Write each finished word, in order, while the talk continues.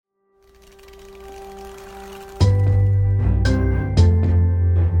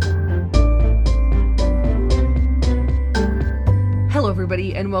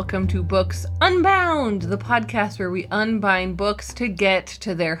everybody, and welcome to Books Unbound, the podcast where we unbind books to get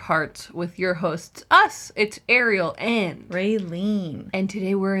to their hearts with your hosts, us. It's Ariel and Raylene. And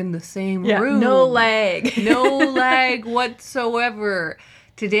today we're in the same room. No lag. No lag whatsoever.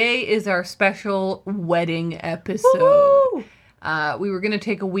 Today is our special wedding episode. Woo-hoo! We were going to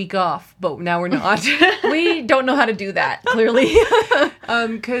take a week off, but now we're not. We don't know how to do that, clearly.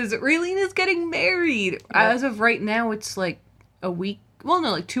 Because Raylene is getting married. Yep. As of right now, it's like a week. Well,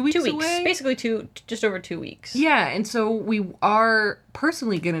 no, like 2 weeks 2 weeks. away. Basically just over 2 weeks. Yeah, and so we are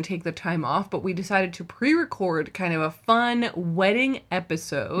personally going to take the time off, but we decided to pre-record kind of a fun wedding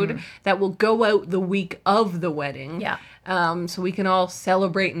episode that will go out the week of the wedding. Yeah. So we can all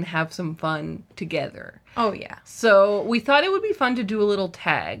celebrate and have some fun together. Oh, yeah. So we thought it would be fun to do a little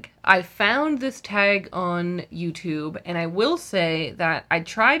tag. I found this tag on YouTube, and I will say that I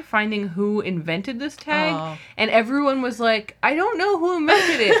tried finding who invented this tag, and everyone was like, I don't know who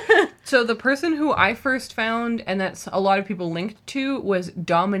invented it. So the person who I first found, and that's a lot of people linked to, was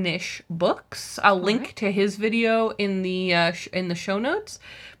Dominish Books. I'll link to his video in the show notes.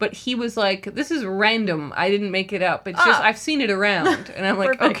 But he was like, this is random. I didn't make it up. It's just, I've seen it around. And I'm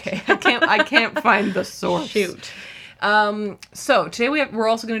like, okay, I can't find the source. Shoot. So today we're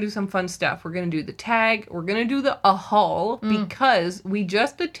also going to do some fun stuff. We're going to do the tag. We're going to do a haul because we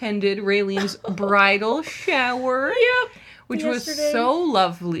just attended Raylene's bridal shower. Yep. Which was so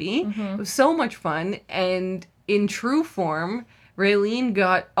lovely. It was so much fun. And in true form, Raylene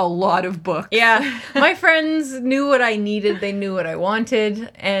got a lot of books. Yeah. My friends knew what I needed. They knew what I wanted.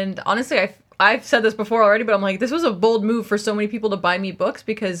 And honestly, I've said this before already, but I'm like, this was a bold move for so many people to buy me books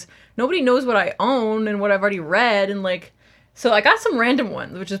because nobody knows what I own and what I've already read. And like, so I got some random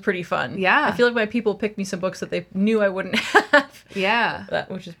ones, which is pretty fun. Yeah. I feel like my people picked me some books that they knew I wouldn't have. Yeah.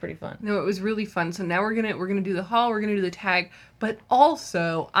 Which is pretty fun. No, it was really fun. So now we're gonna do the haul, we're gonna do the tag, but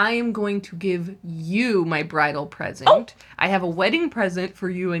also I am going to give you my bridal present. Oh. I have a wedding present for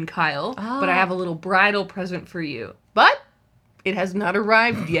you and Kyle, but I have a little bridal present for you. But it has not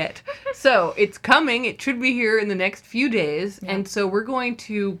arrived yet. So it's coming. It should be here in the next few days. Yeah. And so we're going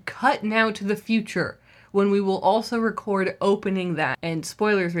to cut now to the future, when we will also record opening that. And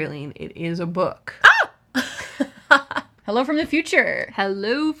spoilers, Raylene, it is a book. Hello from the future.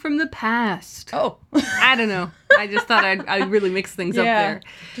 Hello from the past. Oh. I don't know. I just thought I'd really mix things up there.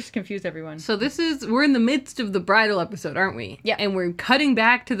 Just confuse everyone. So we're in the midst of the bridal episode, aren't we? Yeah. And we're cutting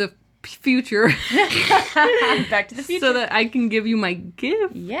back to the future. Back to the future. So that I can give you my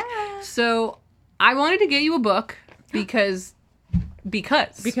gift. Yeah. So I wanted to get you a book because you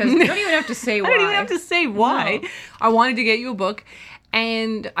don't even have to say why. I don't even have to say why. No. I wanted to get you a book,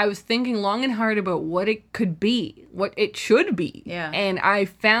 and I was thinking long and hard about what it could be, what it should be. Yeah. And I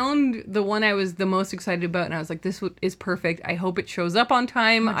found the one I was the most excited about, and I was like, this is perfect. I hope it shows up on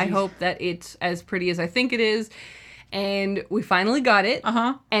time. I hope that it's as pretty as I think it is. And we finally got it.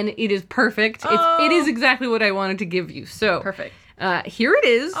 And it is perfect. It is exactly what I wanted to give you. So perfect. Here it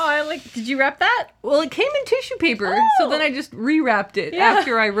is. Did you wrap that? Well, it came in tissue paper, so then I just rewrapped it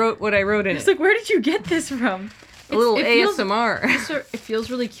after I wrote what I wrote in it. It's like, where did you get this from? A little ASMR. It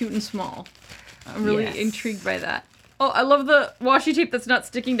feels really cute and small. I'm really intrigued by that. Oh, I love the washi tape that's not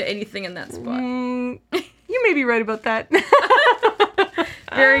sticking to anything in that spot. You may be right about that.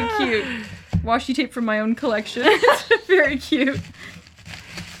 Very cute. Washi tape from my own collection. It's very cute.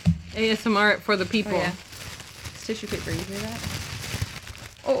 ASMR for the people. Oh, yeah. It's tissue paper, you hear that?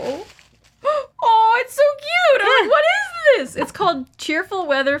 Oh, it's so cute! I'm like, what is this? It's called Cheerful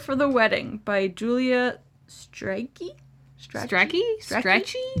Weather for the Wedding by Julia Strachey?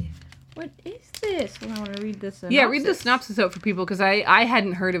 Strachey? What is this? Well, I want to read this synopsis. Yeah, read the synopsis out for people, because I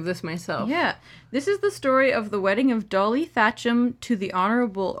hadn't heard of this myself. Yeah. This is the story of the wedding of Dolly Thatcham to the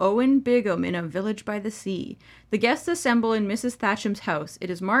Honorable Owen Bigham in a village by the sea. The guests assemble in Mrs. Thatcham's house. It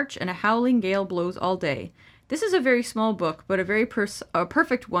is March, and a howling gale blows all day. This is a very small book, but a very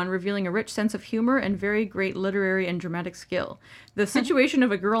perfect one, revealing a rich sense of humor and very great literary and dramatic skill. The situation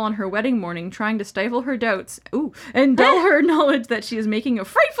of a girl on her wedding morning trying to stifle her doubts, and dull her knowledge that she is making a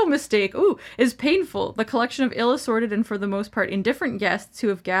frightful mistake, is painful. The collection of ill-assorted and for the most part indifferent guests who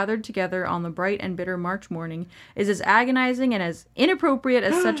have gathered together on the bright and bitter March morning is as agonizing and as inappropriate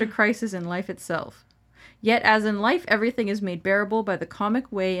as such a crisis in life itself. Yet, as in life, everything is made bearable by the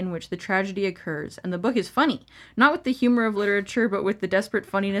comic way in which the tragedy occurs, and the book is funny, not with the humor of literature, but with the desperate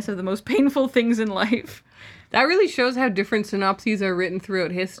funniness of the most painful things in life. That really shows how different synopses are written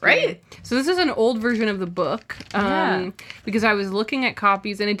throughout history. Right? So this is an old version of the book, because I was looking at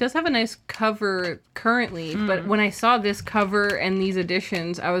copies, and it does have a nice cover currently, but when I saw this cover and these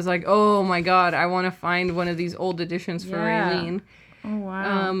editions, I was like, oh my god, I want to find one of these old editions for Raylene. Oh,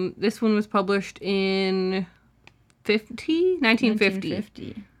 wow. This one was published in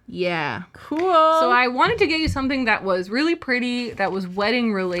 1950. Yeah. Cool. So I wanted to get you something that was really pretty, that was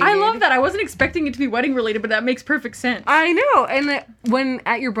wedding related. I love that. I wasn't expecting it to be wedding related, but that makes perfect sense. I know. And when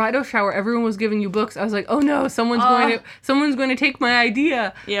at your bridal shower everyone was giving you books, I was like, "Oh no, someone's going to take my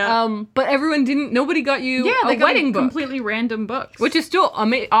idea." Yeah. But everyone didn't. Nobody got you they a got wedding book. Completely random books. Which is still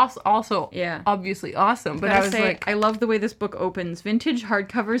also Yeah. obviously awesome. But I was like, I love the way this book opens. Vintage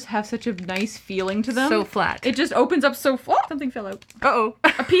hardcovers have such a nice feeling to them. so flat. It just opens up so something fell out. Uh-oh.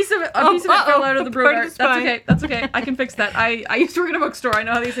 A piece of it fell out of the Part of brood. the spine. That's okay. I can fix that. I used to work in a bookstore. I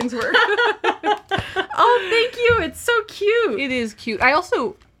know how these things work. Oh, thank you. It's so cute. It is cute. I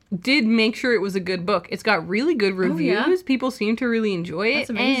also did make sure it was a good book. It's got really good reviews. yeah? People seem to really enjoy it.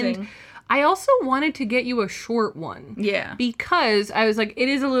 That's amazing. And I also wanted to get you a short one. Yeah. Because I was like, it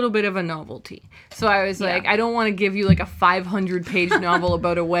is a little bit of a novelty. So I was like, I don't want to give you like a 500-page novel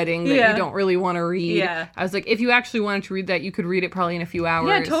about a wedding that you don't really want to read. Yeah. I was like, if you actually wanted to read that, you could read it probably in a few hours.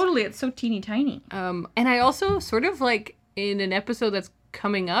 Yeah, totally. It's so teeny tiny. And I also sort of like in an episode that's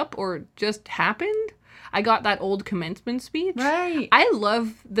coming up or just happened, I got that old commencement speech. Right. I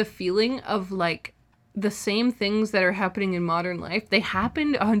love the feeling of like the same things that are happening in modern life. They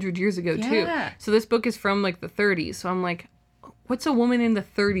happened 100 years ago too. So this book is from like the 30s. So I'm like, what's a woman in the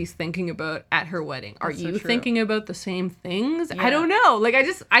 30s thinking about at her wedding? Are you thinking about the same things? Yeah. I don't know. Like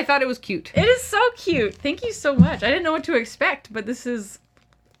I thought it was cute. It is so cute. Thank you so much. I didn't know what to expect, but this is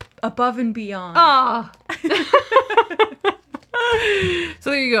above and beyond. Ah.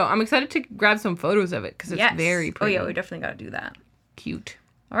 So there you go. I'm excited to grab some photos of it because it's very pretty. Oh yeah, we definitely got to do that. Cute.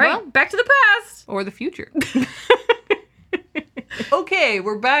 All right, back to the past. Or the future. Okay,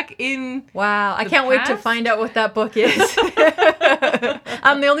 we're back in... Wow, I can't wait to find out what that book is.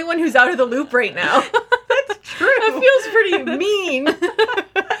 I'm the only one who's out of the loop right now. That's true. That feels pretty mean.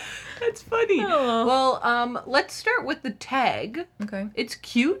 That's funny. Oh. Well, let's start with the tag. Okay. It's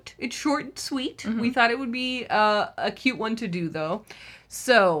cute. It's short and sweet. Mm-hmm. We thought it would be a cute one to do, though.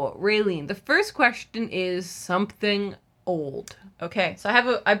 So, Raylene, the first question is something old. Okay, so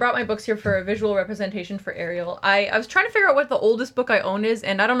I brought my books here for a visual representation for Ariel. I was trying to figure out what the oldest book I own is,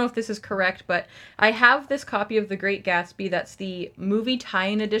 and I don't know if this is correct, but I have this copy of The Great Gatsby that's the movie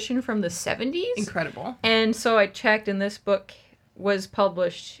tie-in edition from the 70s. Incredible. And so I checked, and this book was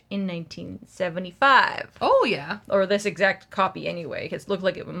published in 1975. Oh, yeah. Or this exact copy anyway, because it looked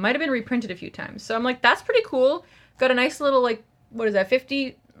like it might have been reprinted a few times. So I'm like, that's pretty cool. Got a nice little, like, what is that,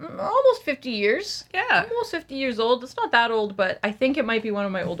 almost 50 years. Yeah. Almost 50 years old. It's not that old, but I think it might be one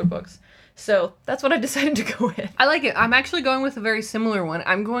of my older books. So that's what I decided to go with. I like it. I'm actually going with a very similar one.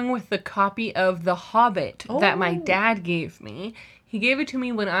 I'm going with the copy of The Hobbit that my dad gave me. He gave it to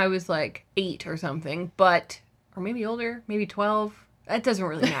me when I was like 8 or something, or maybe older, maybe 12. That doesn't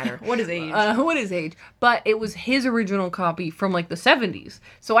really matter. What is age? What is age? But it was his original copy from like the 70s.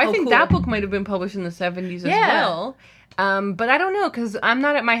 So I think that book might have been published in the 70s as well. But I don't know, because I'm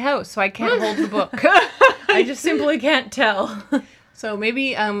not at my house, so I can't hold the book. I just simply can't tell. So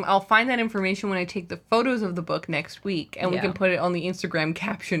maybe I'll find that information when I take the photos of the book next week, and we can put it on the Instagram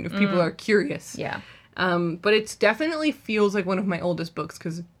caption if people are curious. Yeah. But it definitely feels like one of my oldest books,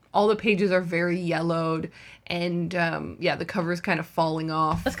 because all the pages are very yellowed, and the cover is kind of falling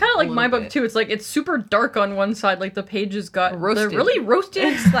off. That's kind of like my book too. It's like it's super dark on one side, like the pages got roasted. They're really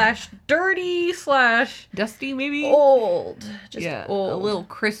roasted / dirty / dusty, maybe old. Just old. A little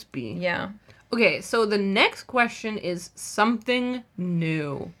crispy. Yeah. Okay, so the next question is something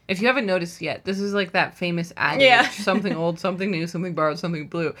new. If you haven't noticed yet, this is like that famous adage: something old, something new, something borrowed, something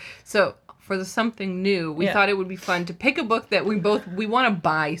blue. So for the something new, we thought it would be fun to pick a book that we want to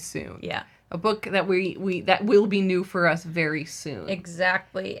buy soon. Yeah. A book that that will be new for us very soon.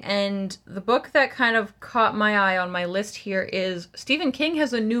 Exactly. And the book that kind of caught my eye on my list here is Stephen King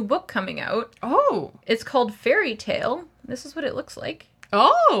has a new book coming out. Oh. It's called Fairy Tale. This is what it looks like.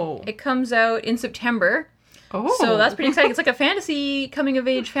 Oh. It comes out in September. Oh. So that's pretty exciting. It's like a fantasy,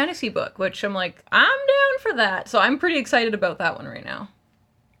 coming-of-age fantasy book, which I'm like, I'm down for that. So I'm pretty excited about that one right now.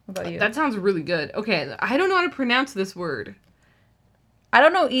 What about you? That sounds really good. Okay, I don't know how to pronounce this word. I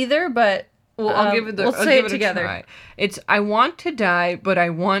don't know either, but I'll give it we'll say it together. Try. It's I want to die, but I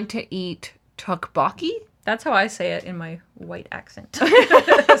want to eat tteokbokki. That's how I say it in my white accent. So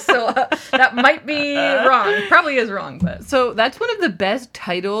that might be wrong. Probably is wrong, but... So that's one of the best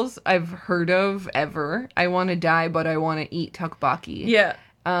titles I've heard of ever. I want to die, but I want to eat tteokbokki. Yeah.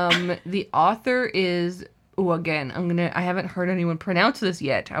 The author is... Oh, again, I haven't heard anyone pronounce this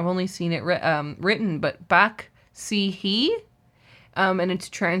yet. I've only seen it written, but Bak Si-hee. And it's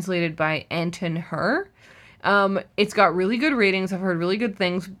translated by Anton Her. It's got really good ratings. I've heard really good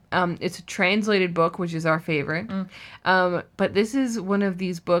things. It's a translated book, which is our favorite. But this is one of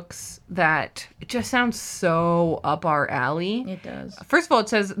these books that it just sounds so up our alley. It does. First of all, it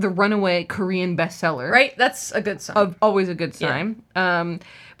says the runaway Korean bestseller. Right? That's a good sign. Always a good sign. Yeah.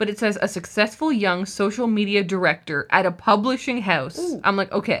 But it says a successful young social media director at a publishing house. Ooh. I'm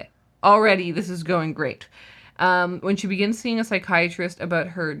like, okay, already this is going great. When she begins seeing a psychiatrist about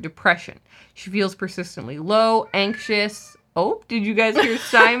her depression, she feels persistently low, anxious. Oh, did you guys hear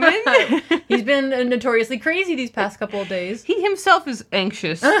Simon? He's been notoriously crazy these past couple of days. He himself is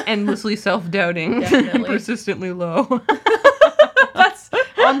anxious, endlessly self-doubting, and persistently low. That's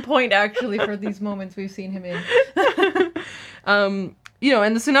on point, actually, for these moments we've seen him in.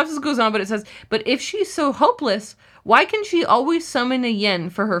 And the synopsis goes on, but it says, but if she's so hopeless, why can she always summon a yen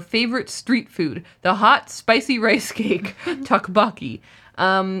for her favorite street food, the hot, spicy rice cake, tteokbokki?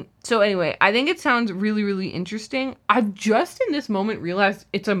 So anyway, I think it sounds really, really interesting. I've just in this moment realized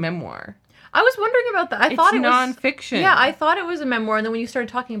it's a memoir. I was wondering about that. I thought it was nonfiction. Yeah, I thought it was a memoir, and then when you started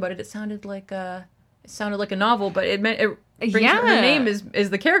talking about it, it sounded like a novel, but it meant it. Her name is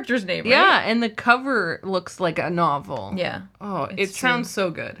the character's name, right? Yeah, and the cover looks like a novel. Yeah. Oh, it sounds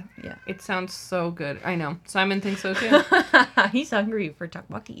so good. Yeah. It sounds so good. I know. Simon thinks so too. He's hungry for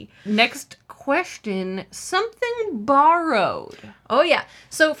tteokbokki. Next question, something borrowed. Oh, yeah.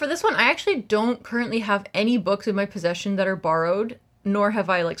 So for this one, I actually don't currently have any books in my possession that are borrowed, nor have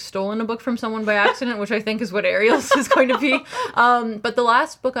I, stolen a book from someone by accident, which I think is what Ariel's is going to be. But the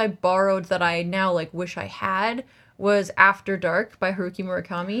last book I borrowed that I now, wish I had was After Dark by Haruki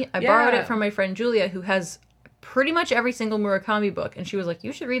Murakami. I borrowed it from my friend Julia, who has pretty much every single Murakami book, and she was like,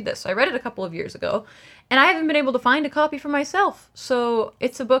 you should read this. So I read it a couple of years ago, and I haven't been able to find a copy for myself. So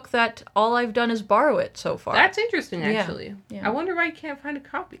it's a book that all I've done is borrow it so far. That's interesting, actually. Yeah. I wonder why you can't find a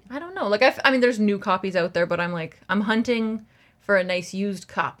copy. I don't know. I mean, there's new copies out there, but I'm hunting for a nice used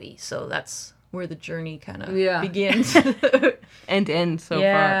copy, so that's where the journey kind of begins. And ends so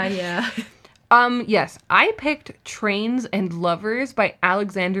far. Yeah. Yes, I picked Trains and Lovers by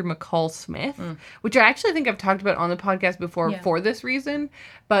Alexander McCall Smith, which I actually think I've talked about on the podcast before for this reason,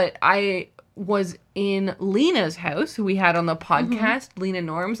 but I was in Lena's house, who we had on the podcast, Lena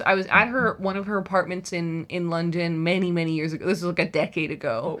Norms. I was at one of her apartments in London many, many years ago. This was a decade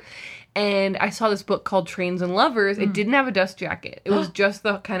ago. Oh. And I saw this book called Trains and Lovers. It didn't have a dust jacket. It was just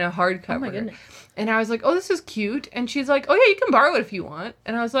the kind of hardcover. Oh my goodness. And I was like, oh, this is cute. And she's like, oh yeah, you can borrow it if you want.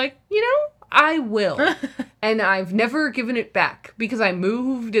 And I was like, I will. And I've never given it back because I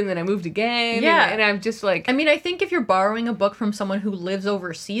moved and then I moved again. Yeah. And I'm just like... I mean, I think if you're borrowing a book from someone who lives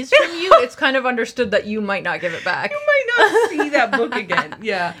overseas from you, it's kind of understood that you might not give it back. You might not see that book again.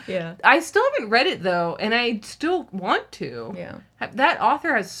 Yeah. Yeah. I still haven't read it though, and I still want to. Yeah. That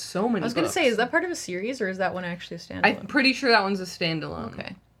author has so many books. I was going to say, is that part of a series or is that one actually a standalone? I'm pretty sure that one's a standalone.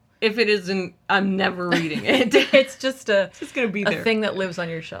 Okay. If it isn't, I'm never reading it. It's just going to be there. A thing that lives on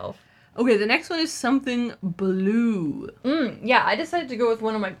your shelf. Okay, the next one is Something Blue. Yeah, I decided to go with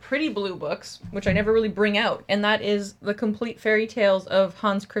one of my pretty blue books, which I never really bring out, and that is The Complete Fairy Tales of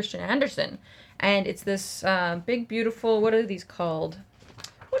Hans Christian Andersen. And it's this big, beautiful, what are these called?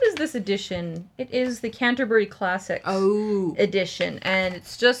 What is this edition? It is the Canterbury Classics edition, and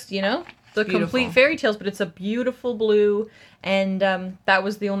it's just, the Complete Fairy Tales, but it's a beautiful blue, and that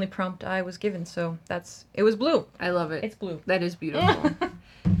was the only prompt I was given, so it was blue. I love it. It's blue. That is beautiful.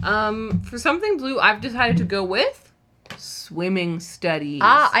 For Something Blue, I've decided to go with Swimming Studies.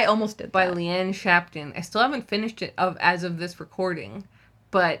 I almost did that. By Leanne Shapton. I still haven't finished it as of this recording,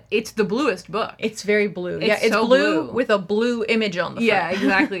 but it's the bluest book. It's very blue. It's it's so blue with a blue image on the front. Yeah,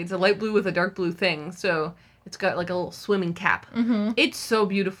 exactly. It's a light blue with a dark blue thing, so it's got a little swimming cap. Mm-hmm. It's so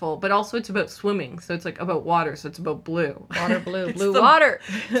beautiful, but also it's about swimming, so it's about water, so it's about blue. Water, blue, blue water.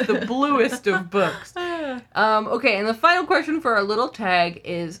 It's the bluest of books. Okay, and the final question for our little tag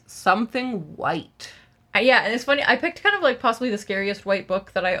is Something White. Yeah, and it's funny, I picked kind of possibly the scariest white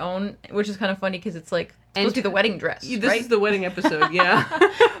book that I own, which is kind of funny because it's supposed to be the wedding dress, This right? is the wedding episode, yeah.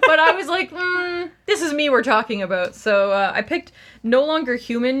 But I was like, this is me we're talking about. So I picked No Longer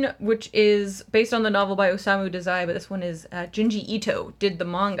Human, which is based on the novel by Osamu Dazai, but this one is Junji Ito did the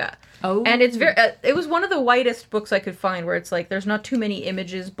manga. Oh. And it's it was one of the whitest books I could find, where it's there's not too many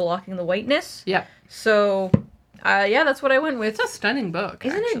images blocking the whiteness. Yeah. So... that's what I went with. It's a stunning book.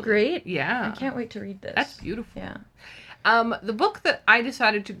 Isn't it great? Yeah. I can't wait to read this. That's beautiful. Yeah. The book that I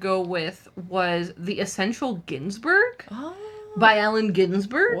decided to go with was The Essential Ginsberg by Allen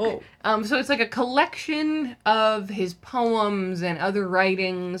Ginsberg. Whoa. So it's a collection of his poems and other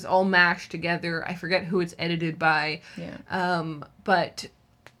writings all mashed together. I forget who it's edited by. Yeah. But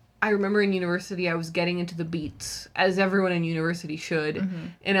I remember in university I was getting into the beats, as everyone in university should. Mm-hmm.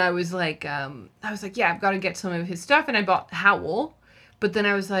 And I was like, yeah, I've got to get some of his stuff. And I bought Howl. But then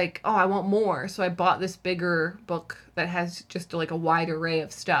I was like, oh, I want more. So I bought this bigger book that has just like a wide array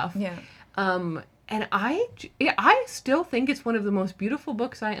of stuff. Yeah. And I still think it's one of the most beautiful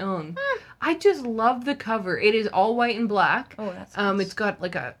books I own. I just love the cover. It is all white and black. Oh, that's nice. It's got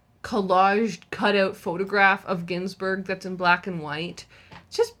like a collaged, cutout photograph of Ginsberg that's in black and white.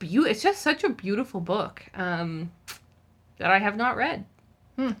 It's just It's just such a beautiful book that I have not read.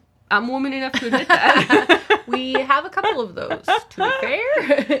 I'm woman enough to admit that. We have a couple of those, to be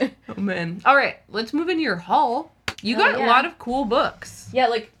fair. Oh, man. All right, let's move into your haul. You got a lot of cool books. Yeah,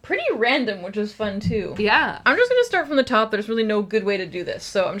 like, pretty random, which is fun, too. Yeah. I'm just going to start from the top. There's really no good way to do this,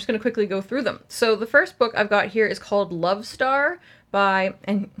 so I'm just going to quickly go through them. So the first book I've got here is called Love Star by,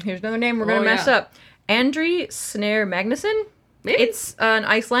 and here's another name we're going to mess up, Andri Snare Magnusson. Maybe. It's an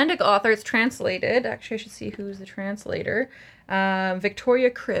Icelandic author. It's translated. Actually, I should see who's the translator.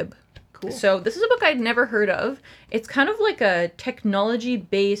 Victoria Cribb. Cool. So this is a book I'd never heard of. It's kind of like a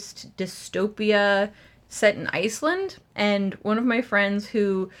technology-based dystopia set in Iceland. And one of my friends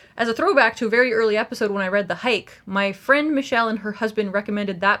who, as a throwback to a very early episode when I read The Hike, my friend Michelle and her husband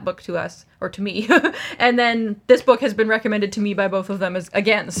recommended that book to us, or to me. And then this book has been recommended to me by both of them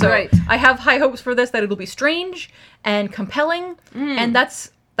again. So right. I have high hopes for this, that it'll be strange and compelling. And that's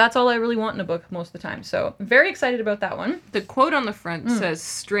all I really want in a book most of the time. So I'm very excited about that one. The quote on the front says,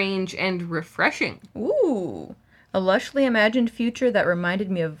 strange and refreshing. Ooh. A lushly imagined future that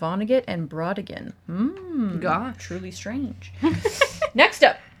reminded me of Vonnegut and Brodigan. Gosh. Truly strange. Next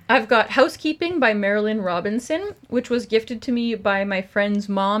up, I've got Housekeeping by Marilynne Robinson, which was gifted to me by my friend's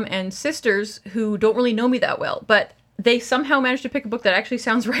mom and sisters who don't really know me that well, but they somehow managed to pick a book that actually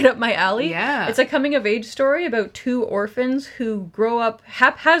sounds right up my alley. Yeah. It's a coming-of-age story about two orphans who grow up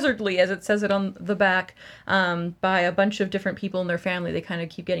haphazardly, as it says it on the back, by a bunch of different people in their family. They kind of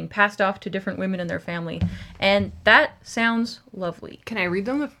keep getting passed off to different women in their family. And that sounds lovely. Can I read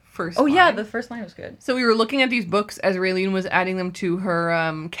them the first line? Oh, yeah, the first line was good. So we were looking at these books as Raylene was adding them to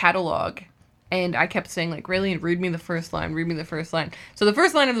her catalog. And I kept saying, like, Raylene, read me the first line, read me the first line. So the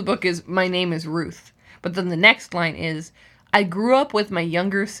first line of the book is, my name is Ruth. But then the next line is, I grew up with my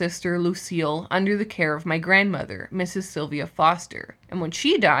younger sister, Lucille, under the care of my grandmother, Mrs. Sylvia Foster. And when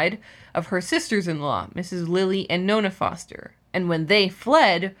she died, of her sisters-in-law, Mrs. Lily and Nona Foster. And when they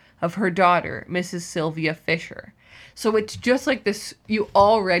fled, of her daughter, Mrs. Sylvia Fisher. So it's just like this, you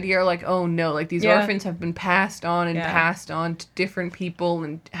already are like, oh no, like these orphans have been passed on and passed on to different people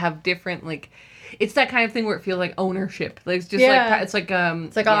and have different, like, it's that kind of thing where it feels like ownership. Like, it's just like, it's like,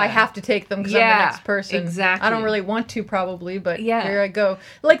 oh, I have to take them because I'm the next person. Exactly. I don't really want to probably, but here I go.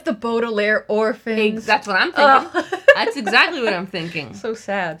 Like the Baudelaire orphans. That's what I'm thinking. That's exactly what I'm thinking. So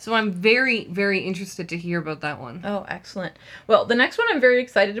sad. So I'm very, very interested to hear about that one. Oh, excellent. Well, the next one I'm very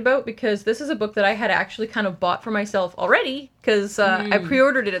excited about because this is a book that I had actually kind of bought for myself already because I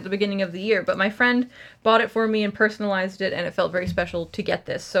pre-ordered it at the beginning of the year, but my friend bought it for me and personalized it, and it felt very special to get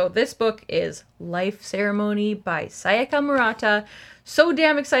this. So this book is Life Ceremony by Sayaka Murata. So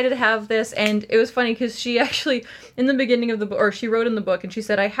damn excited to have this, and it was funny because she actually, in the beginning of the book, or she wrote in the book, and she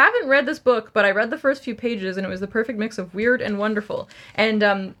said, I haven't read this book, but I read the first few pages, and it was the perfect mix of weird and wonderful.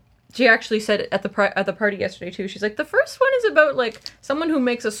 And she actually said at the party yesterday, too. She's like, the first one is about, like, someone who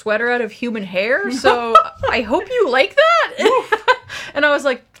makes a sweater out of human hair, so I hope you like that. And I was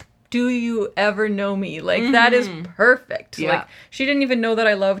like, do you ever know me? Like, that is perfect. Yeah. Like, she didn't even know that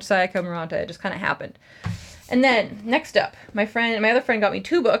I loved Sayaka Murata. It just kind of happened. And then, next up, my other friend got me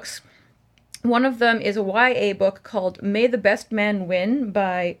two books. One of them is a YA book called May the Best Man Win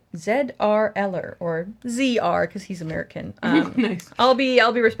by Z.R. Eller, or Z.R. because he's American. Nice. I'll be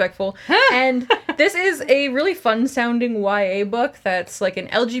respectful. And this is a really fun-sounding YA book that's like an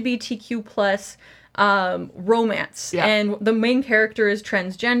LGBTQ plus romance, and the main character is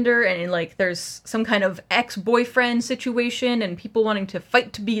transgender, and like there's some kind of ex-boyfriend situation and people wanting to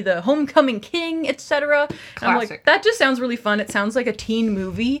fight to be the homecoming king, etc. I'm like, that just sounds really fun. It sounds like a teen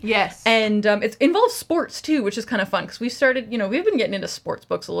movie. Yes. And it involves sports too, which is kind of fun because we've been getting into sports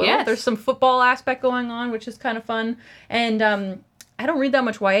books a little. Yes. There's some football aspect going on, which is kind of fun. And I don't read that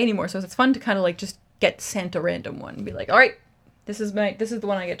much YA anymore, so it's fun to kind of like just get sent a random one and be like, all right, this is the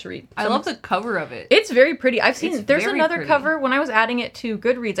one I get to read. I love the cover of it. It's very pretty. There's another cover when I was adding it to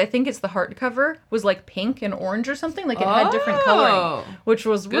Goodreads. I think it's the hardcover was like pink and orange or something. Like it had different coloring, which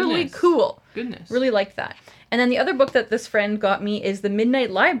was really cool. Goodness. Really liked that. And then the other book that this friend got me is The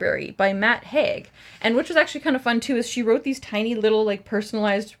Midnight Library by Matt Haig. And which was actually kind of fun too, is she wrote these tiny little like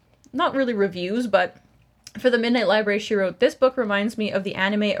personalized, not really reviews, but For the Midnight Library, she wrote, "This book reminds me of the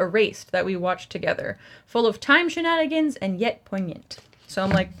anime Erased that we watched together. Full of time shenanigans and yet poignant." So I'm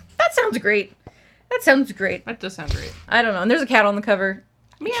like, that sounds great. That sounds great. That does sound great. I don't know. And there's a cat on the cover.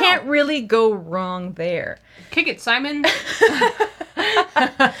 You can't really go wrong there. Kick it, Simon.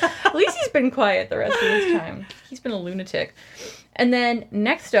 At least he's been quiet the rest of this time. He's been a lunatic. And then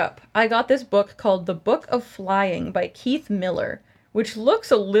next up, I got this book called The Book of Flying by Keith Miller, which looks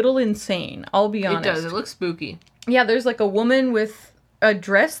a little insane, I'll be honest. It does. It looks spooky. Yeah, there's like a woman with a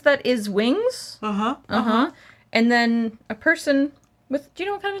dress that is wings. Uh-huh. Uh-huh. And then a person with... Do you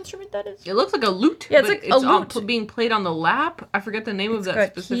know what kind of instrument that is? It looks like a lute. Yeah, it's like a lute. Being played on the lap. I forget the name of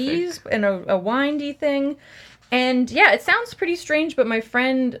that specific. Keys and a windy thing. And yeah, it sounds pretty strange, but my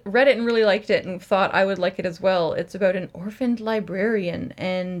friend read it and really liked it and thought I would like it as well. It's about an orphaned librarian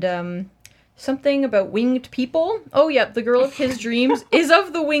and something about winged people. Oh, yeah, the girl of his dreams is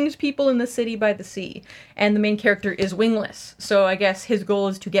of the winged people in the city by the sea. And the main character is wingless. So I guess his goal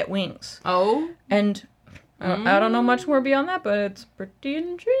is to get wings. Oh? And I don't know much more beyond that, but it's pretty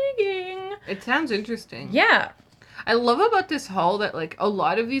intriguing. It sounds interesting. Yeah. I love about this haul that, like, a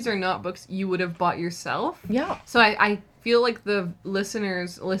lot of these are not books you would have bought yourself. Yeah. So I feel like the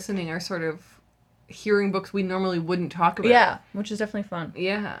listeners listening are sort of hearing books we normally wouldn't talk about. Yeah, which is definitely fun.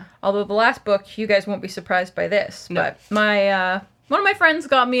 Yeah. Although the last book, you guys won't be surprised by this, No. but my one of my friends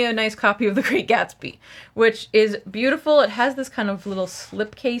got me a nice copy of The Great Gatsby, which is beautiful. It has this kind of little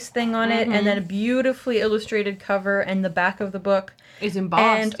slipcase thing on it, and then a beautifully illustrated cover, and the back of the book Is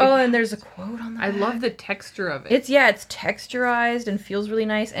embossed. And there's a quote on the I back. love the texture of it. It's texturized and feels really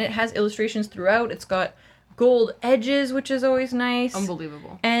nice, and it has illustrations throughout. It's got gold edges, which is always nice.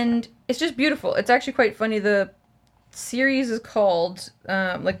 Unbelievable. And it's just beautiful. It's actually quite funny. The series is called,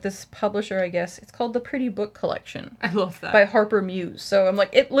 like this publisher, I guess, it's called The Pretty Book Collection. I love that. By Harper Muse. So I'm like,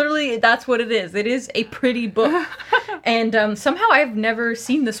 it literally, that's what it is. It is a pretty book. And somehow I've never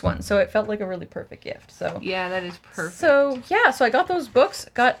seen this one, so it felt like a really perfect gift. So Yeah, that is perfect. So, yeah, so I got those books,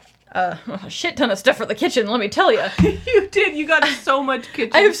 got a shit ton of stuff for the kitchen, let me tell you. You did. You got so much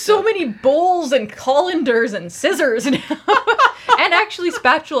kitchen I have so stuff. many bowls and colanders and scissors and actually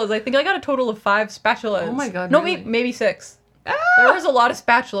spatulas. I think I got a total of 5 spatulas. Oh my God, No, really? maybe 6. Ah! There was a lot of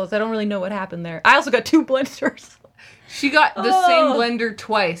spatulas. I don't really know what happened there. I also got 2 blenders. She got the same Oh. blender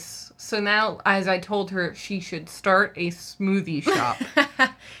twice. So now, as I told her, she should start a smoothie shop.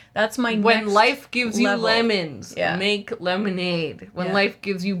 That's my When next life gives you level. lemons, Yeah. make lemonade. When Yeah. life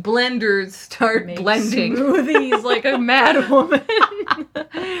gives you blenders, start Make blending. smoothies like a mad woman.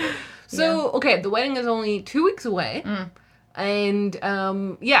 So, okay, the wedding is only 2 weeks away. And,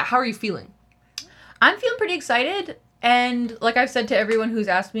 yeah, how are you feeling? I'm feeling pretty excited, and like I've said to everyone who's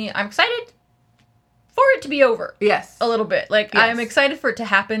asked me, I'm excited for it to be over. Yes. A little bit. Like, Yes. I'm excited for it to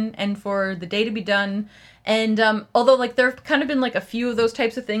happen and for the day to be done. And although, like, there have kind of been, like, a few of those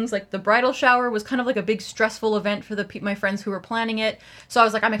types of things. Like, the bridal shower was kind of like a big stressful event for my friends who were planning it. So I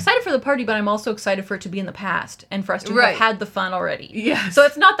was like, I'm excited for the party, but I'm also excited for it to be in the past and for us to Right. have had the fun already. Yes. So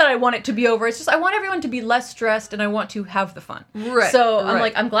it's not that I want it to be over. It's just I want everyone to be less stressed and I want to have the fun. Right, So I'm right.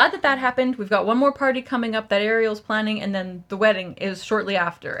 like, I'm glad that happened. We've got one more party coming up that Ariel's planning, and then the wedding is shortly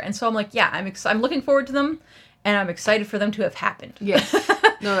after. And so I'm like, yeah, I'm looking forward to them, and I'm excited for them to have happened. Yes.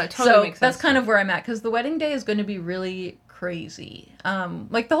 No, that totally So makes sense. that's kind of where I'm at, because the wedding day is going to be really crazy.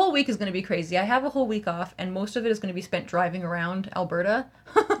 Like, the whole week is going to be crazy. I have a whole week off, and most of it is going to be spent driving around Alberta,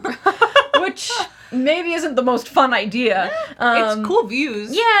 which maybe isn't the most fun idea. It's cool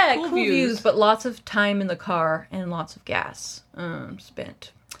views. Yeah, cool views, but lots of time in the car and lots of gas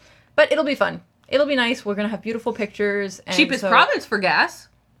spent. But it'll be fun. It'll be nice. We're going to have beautiful pictures. And Cheapest province for gas.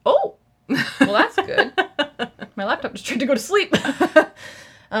 Oh! Well, that's good. My laptop just tried to go to sleep.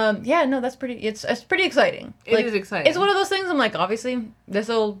 Yeah, no, that's pretty. It's pretty exciting. It is exciting. It's one of those things. I'm like, obviously, this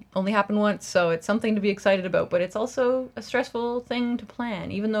will only happen once, so it's something to be excited about. But it's also a stressful thing to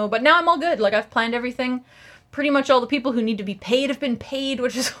plan. Even though, but now I'm all good. Like, I've planned everything. Pretty much all the people who need to be paid have been paid,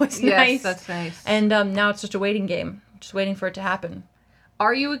 which is always Yes, nice. that's nice. And now it's just a waiting game, just waiting for it to happen.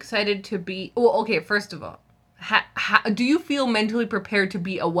 Are you excited to be... Well, okay, first of all, do you feel mentally prepared to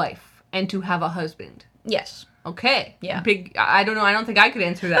be a wife and to have a husband? Yes. Okay. Yeah. Big... I don't know. I don't think I could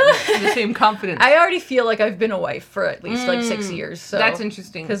answer that with the same confidence. I already feel like I've been a wife for at least like 6 years. So That's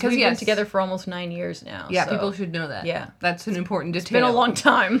interesting. because we've been together for almost 9 years now. Yeah, so. people should know that. Yeah. That's an important detail. It's been a long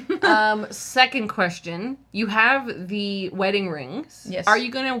time. Second question. You have the wedding rings. Yes. Are you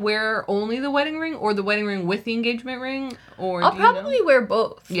going to wear only the wedding ring or the wedding ring with the engagement ring? Or I'll do you know? probably wear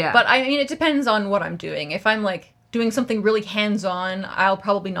both. Yeah. But I mean, it depends on what I'm doing. If I'm like doing something really hands-on, I'll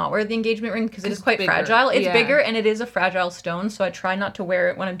probably not wear the engagement ring because it is quite bigger. fragile. It's Yeah. bigger and it is a fragile stone, so I try not to wear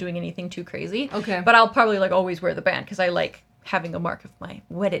it when I'm doing anything too crazy. Okay. But I'll probably like always wear the band because I like having a mark of my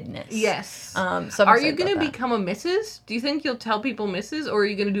weddedness. Yes. So I'm are you excited going to about that. become a Mrs.? Do you think you'll tell people Mrs. or are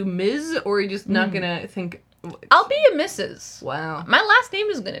you going to do Ms. or are you just not going to think... I'll be a Mrs. Wow. My last name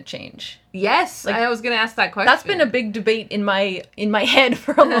is going to change. Yes, Like, I was going to ask that question. That's been a big debate in my head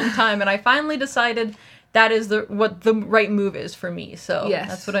for a long time, and I finally decided that is what the right move is for me. So Yes.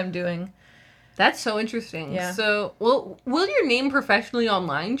 that's what I'm doing. That's so interesting. Yeah. So, will your name professionally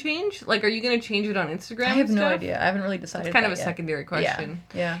online change? Like, are you going to change it on Instagram? I have and no stuff? idea. I haven't really decided. It's kind of that a yet. secondary question.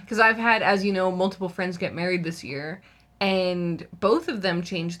 Yeah. Because I've had, as you know, multiple friends get married this year, and both of them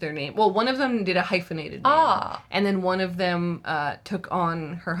changed their name. Well, one of them did a hyphenated name, and then one of them took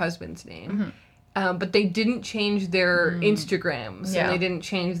on her husband's name. Mm-hmm. But they didn't change their Instagrams, Yeah. and they didn't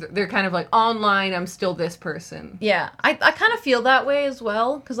change. They're kind of like online. I'm still this person. Yeah, I kind of feel that way as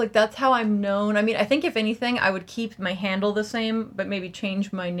well, because, like, that's how I'm known. I mean, I think if anything, I would keep my handle the same, but maybe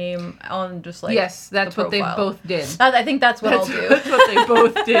change my name on just, like, Yes, that's the what they profile. both did. I think that's what I'll do. That's what they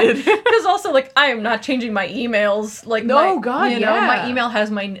both did. Because also, like, I am not changing my emails. Like, No, God, you know, yeah. my email has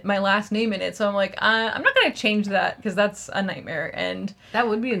my last name in it, so I'm like, I'm not gonna change that because that's a nightmare. And That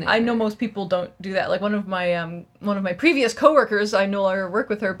would be a nightmare. I know most people don't do that. Like, one of my previous coworkers, I no longer work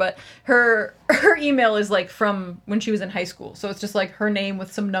with her, but her email is like from when she was in high school, so it's just like her name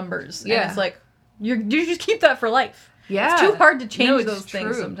with some numbers. Yeah. And it's like you just keep that for life. Yeah. It's too hard to change No, it's those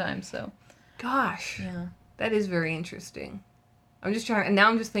things true. sometimes. So Gosh. yeah. That is very interesting. I'm just trying, and now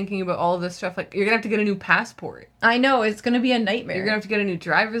I'm just thinking about all of this stuff. Like, you're gonna have to get a new passport. I know it's gonna be a nightmare. You're gonna have to get a new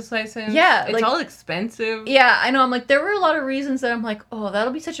driver's license. Yeah, it's like- all expensive. Yeah, I know. I'm like, there were a lot of reasons that I'm like, oh,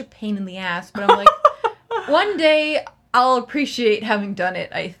 that'll be such a pain in the ass. But I'm like, one day I'll appreciate having done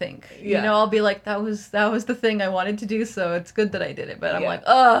it, I think. Yeah. You know, I'll be like, that was the thing I wanted to do, so it's good that I did it. But I'm Yeah. like,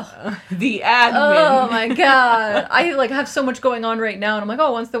 ugh. The admin. Oh my god. I like have so much going on right now and I'm like,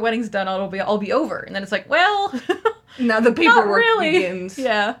 oh, once the wedding's done, I'll be over. And then it's like, well, Now the paperwork not really. begins.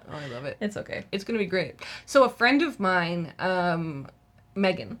 Yeah. Oh, I love it. It's okay. It's gonna be great. So a friend of mine,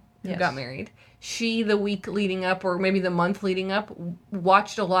 Megan, who Yes. got married, she, the week leading up, or maybe the month leading up,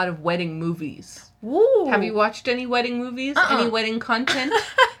 watched a lot of wedding movies. Woo. Have you watched any wedding movies? Uh-uh. Any wedding content?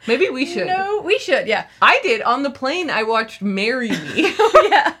 Maybe we should. No, we should, yeah. I did. On the plane, I watched Marry Me.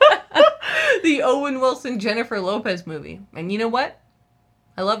 Yeah. The Owen Wilson, Jennifer Lopez movie. And you know what?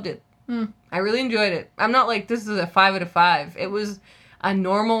 I loved it. I really enjoyed it. I'm not like, this is a 5 out of 5. It was a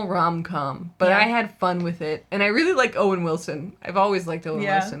normal rom-com, but Yeah. I had fun with it. And I really like Owen Wilson. I've always liked Owen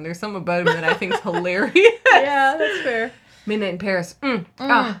Yeah. Wilson. There's something about him that I think is hilarious. Yeah, that's fair. Midnight in Paris.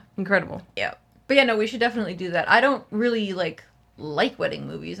 Incredible. Yeah. But yeah, no, we should definitely do that. I don't really like wedding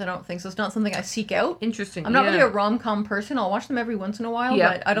movies. I don't think so. It's not something I seek out. Interesting. I'm not really a rom-com person. I'll watch them every once in a while,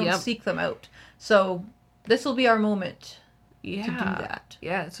 Yep, but I don't yep. seek them out. So this will be our moment yeah. to do that.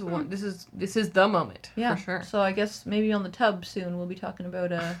 Yeah, it's one. This is the moment, Yeah, for sure. So I guess maybe on the tub soon we'll be talking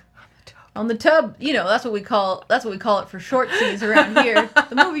about on the tub. You know, that's what we call it for short seas around here.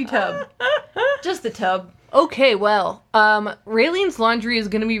 The movie tub. Just the tub. Okay, well, Raylene's laundry is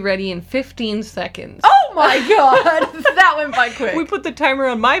going to be ready in 15 seconds. Oh my god! That went by quick. We put the timer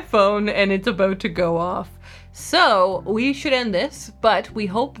on my phone and it's about to go off. So, we should end this, but we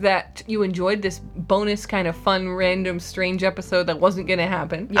hope that you enjoyed this bonus kind of fun, random, strange episode that wasn't going to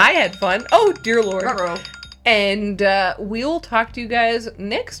happen. Yeah. I had fun. Oh, dear Lord. Ruh-roh. And we'll talk to you guys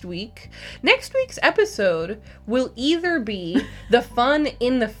next week. Next week's episode will either be the Fun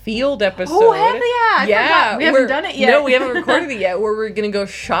in the Field episode. Oh, heck yeah! I forgot. We haven't done it yet. No, we haven't recorded it yet. Where we're going to go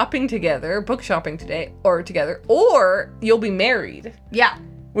shopping together, book shopping today, or together, or you'll be married, Yeah.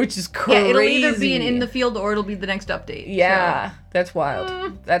 which is crazy. Yeah, it'll either be in the field or it'll be the next update. Yeah, that's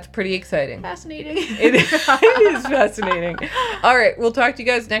wild. That's pretty exciting. So, fascinating. It is fascinating. All right, we'll talk to you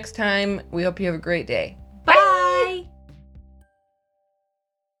guys next time. We hope you have a great day.